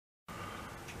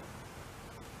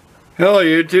Hello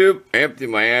YouTube, emptied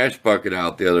my ash bucket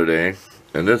out the other day,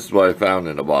 and this is what I found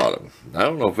in the bottom. I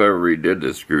don't know if I ever redid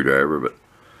this screwdriver, but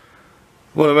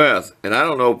what a mess. And I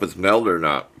don't know if it's melted or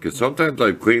not, because sometimes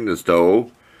I've cleaned the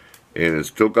stove, and it's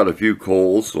still got a few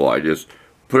coals, so I just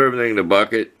put everything in the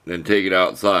bucket, and then take it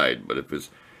outside. But if it's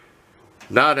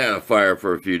not had a fire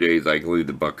for a few days, I can leave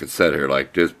the bucket set here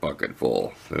like this bucket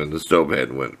full. And the stove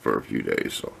hadn't went for a few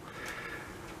days, so.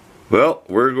 Well,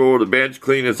 we're going to go to the bench,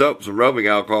 clean this up, some rubbing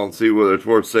alcohol, and see whether it's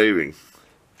worth saving.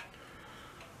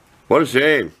 What a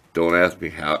shame. Don't ask me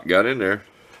how it got in there.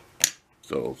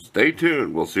 So stay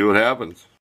tuned. We'll see what happens.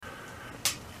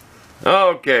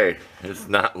 Okay, it's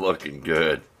not looking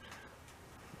good.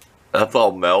 That's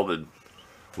all melted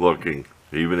looking,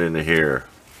 even in here.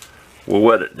 We'll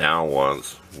wet it down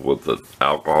once with the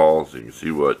alcohol so you can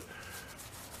see what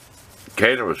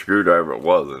kind of a screwdriver it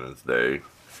was in its day.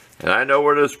 And I know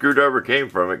where this screwdriver came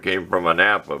from. It came from a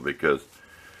NAPA because,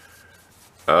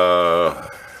 if I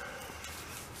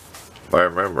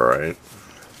remember right,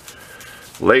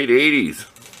 late 80s.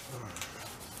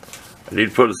 I need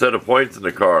to put a set of points in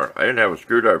the car. I didn't have a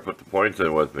screwdriver to put the points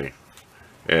in with me.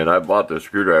 And I bought this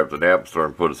screwdriver at the NAPA store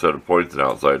and put a set of points in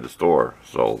outside the store.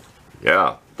 So,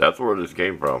 yeah, that's where this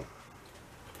came from.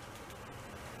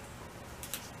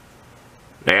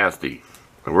 Nasty.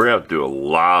 And we're going to have to do a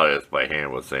lot of this by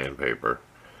hand with sandpaper.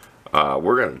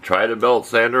 We're going to try to belt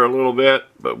sander a little bit,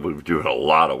 but we're doing a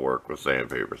lot of work with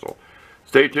sandpaper. So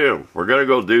stay tuned. We're going to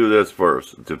go do this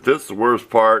first. If this is the worst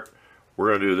part, we're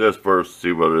going to do this first to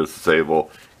see whether it's disable.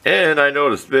 And I know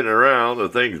to spin it around, the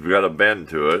thing's got a bend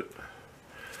to it.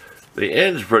 The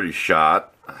end's pretty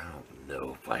shot. I don't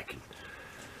know if I can.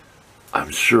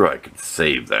 I'm sure I can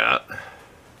save that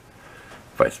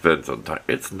if I spend some time.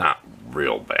 It's not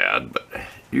real bad, but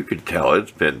you can tell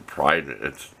it's been pried.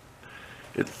 It's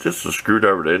just a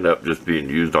screwdriver that ended up just being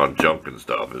used on junk and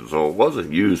stuff, and so it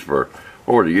wasn't used for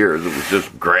over the years. It was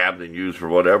just grabbed and used for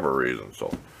whatever reason.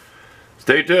 So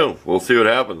stay tuned, we'll see what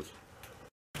happens.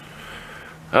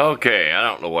 Okay, I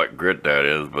don't know what grit that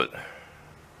is, but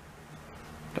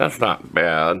that's not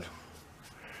bad.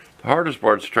 The hardest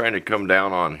part's trying to come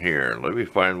down on here. Let me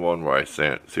find one where I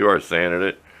see where I sanded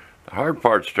it. The hard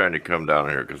part's trying to come down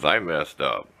here because I messed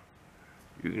up.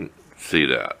 You can see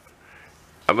that.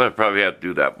 I'm going to probably have to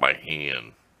do that by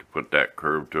hand to put that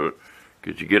curve to it.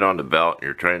 Because you get on the belt and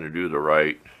you're trying to do the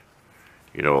right,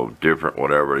 you know, different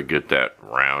whatever to get that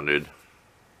rounded.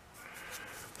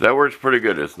 That works pretty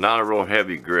good. It's not a real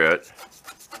heavy grit.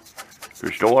 You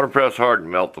don't want to press hard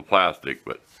and melt the plastic,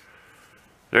 but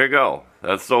there you go.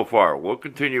 That's so far. We'll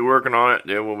continue working on it.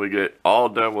 Then when we get all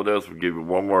done with this, we'll give you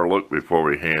one more look before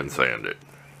we hand sand it.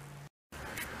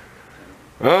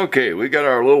 Okay, we got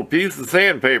our little piece of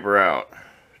sandpaper out.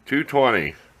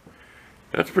 220.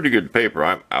 That's pretty good paper.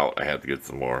 I'm out. I have to get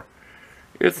some more.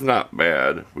 It's not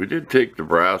bad. We did take the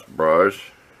brass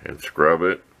brush and scrub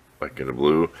it, like in the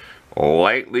blue,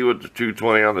 lightly with the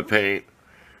 220 on the paint.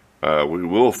 We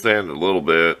will sand a little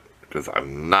bit because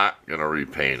I'm not going to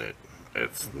repaint it.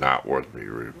 It's not worth me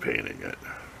repainting it.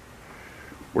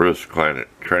 We're just trying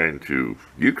to,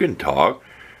 you can talk,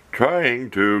 trying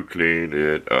to clean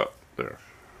it up. There.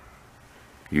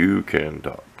 You can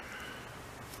talk.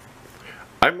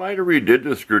 I might have redid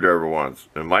this screwdriver once.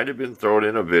 It might have been thrown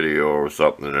in a video or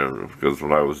something, because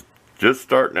when I was just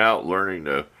starting out learning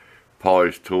to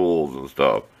polish tools and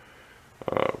stuff,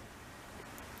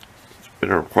 it's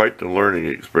been quite the learning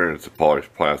experience to polish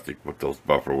plastic with those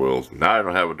buffer wheels. Now I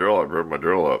don't have a drill. I've burned my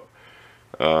drill up.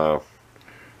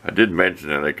 I did mention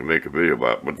that I can make a video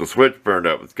about it, but the switch burned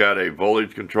up. It's got a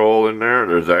voltage control in there.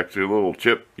 There's actually a little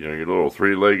chip, you know, your little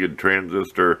three-legged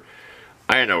transistor.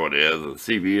 I know what it is.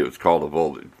 A CV, it's called a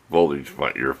voltage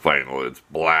your final. It's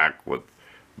black with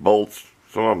bolts.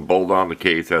 Some of them bolt on the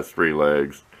case, has 3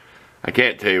 legs. I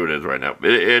can't tell you what it is right now.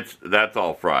 That's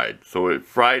all fried. So it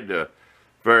fried the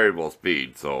variable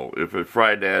speed. So if it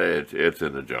fried that, it's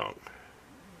in the junk.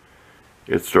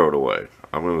 It's thrown away.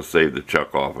 I'm going to save the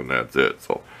chuck off and that's it.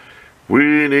 So we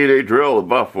need a drill to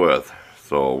buff with.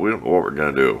 So we don't know what we're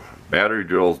going to do. Battery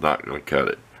drill's not going to cut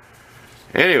it.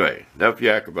 Anyway, enough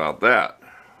yak about that.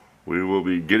 We will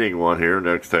be getting one here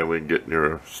next time we can get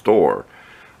near a store.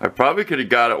 I probably could have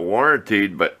got it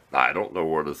warranted, but I don't know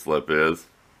where the slip is.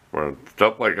 For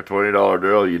stuff like a $20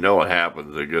 drill, you know what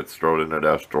happens. It gets thrown in at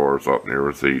that store or something in your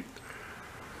receipt.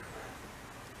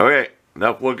 Okay,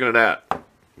 enough looking at that.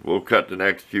 We'll cut the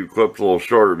next few clips a little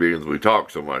shorter because we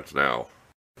talk so much now.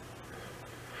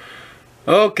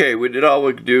 Okay, we did all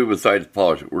we could do besides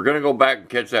polish it. We're going to go back and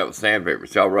catch that with sandpaper.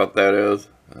 See how rough that is?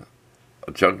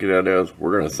 How chunky that is?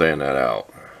 We're going to sand that out.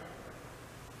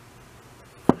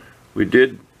 We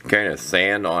did kind of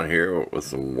sand on here with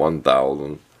some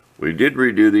 1000. We did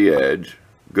redo the edge.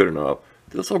 Good enough.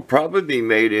 This will probably be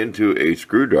made into a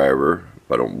screwdriver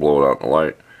if I don't blow it out in the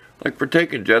light. Like for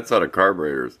taking jets out of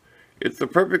carburetors. It's the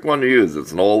perfect one to use.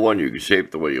 It's an old one. You can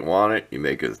shape the way you want it. You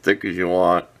make it as thick as you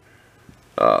want.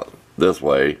 This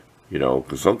way, you know,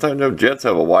 because sometimes them jets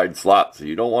have a wide slot, so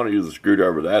you don't want to use a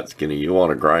screwdriver that skinny. You want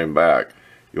to grind back.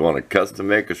 You want to custom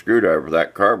make a screwdriver for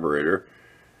that carburetor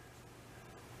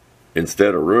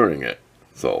instead of ruining it.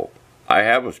 So I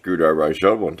have a screwdriver I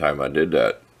showed one time I did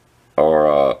that.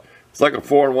 Or it's like a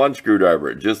 4-in-1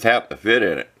 screwdriver. It just happened to fit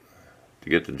in it to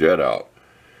get the jet out.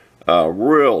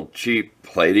 Real cheap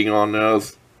plating on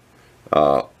this.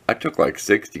 I took like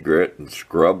 60 grit and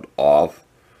scrubbed off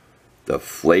the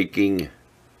flaking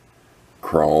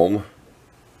chrome,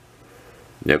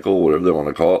 nickel, whatever they want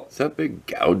to call it. Is that big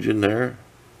gouge in there?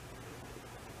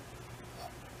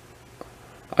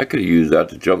 I could have used that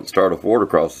to jump start a Ford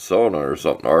across the solenoid or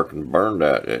something, arc and burn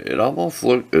that. It almost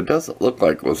looked, it doesn't look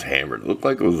like it was hammered. It looked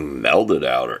like it was melted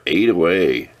out or ate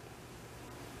away.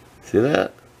 See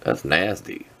that? That's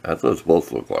nasty. That's what it's supposed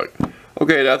to look like.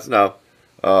 Okay, that's enough.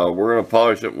 We're going to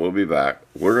polish it and we'll be back.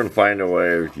 We're going to find a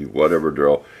way to whatever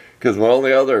drill. Because my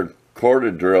only other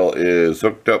corded drill is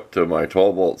hooked up to my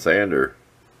 12-volt sander.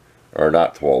 Or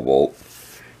not 12-volt.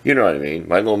 You know what I mean.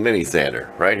 My little mini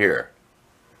sander right here.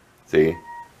 See?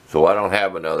 So I don't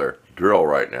have another drill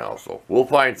right now. So we'll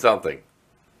find something.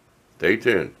 Stay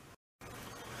tuned.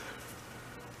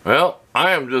 Well,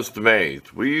 I am just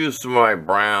amazed. We used some of my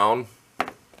brown.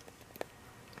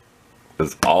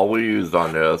 That's all we used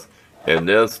on this. And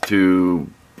this to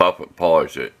buff it,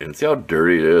 polish it. And see how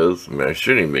dirty it is? I mean, I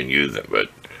shouldn't even been using it, but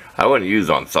I wouldn't use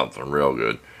on something real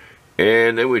good.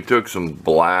 And then we took some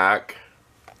black,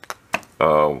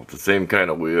 with the same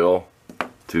kind of wheel,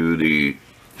 to the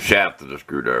shaft of the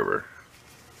screwdriver.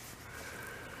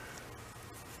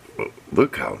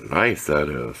 Look how nice that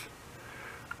is.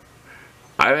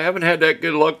 I haven't had that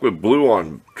good luck with blue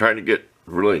on trying to get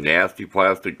really nasty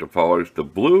plastic to polish. The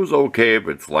blue's okay if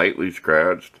it's lightly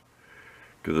scratched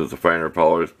because it's a finer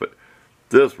polish, but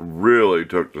this really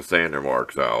took the sander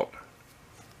marks out.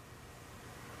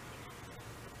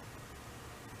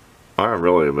 I'm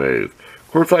really amazed.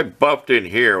 Of course, I buffed in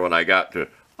here when I got to,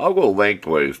 I'll go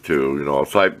lengthways too, you know,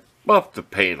 so I buffed the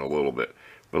paint a little bit.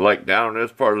 But like down in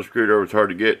this part of the screwdriver, it's hard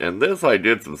to get. And this I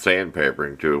did some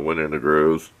sandpapering too, went in the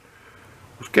grooves.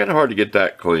 It was kind of hard to get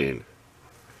that clean.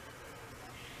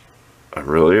 I'm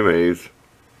really amazed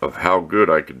of how good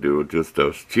I could do with just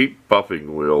those cheap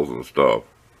buffing wheels and stuff.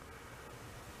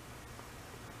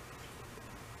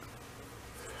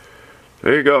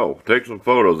 There you go. Take some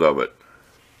photos of it.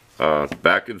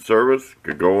 Back in service.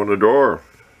 Could go in the door.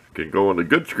 Could go in the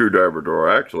good screwdriver door,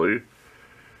 actually.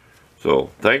 So,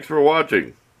 thanks for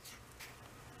watching.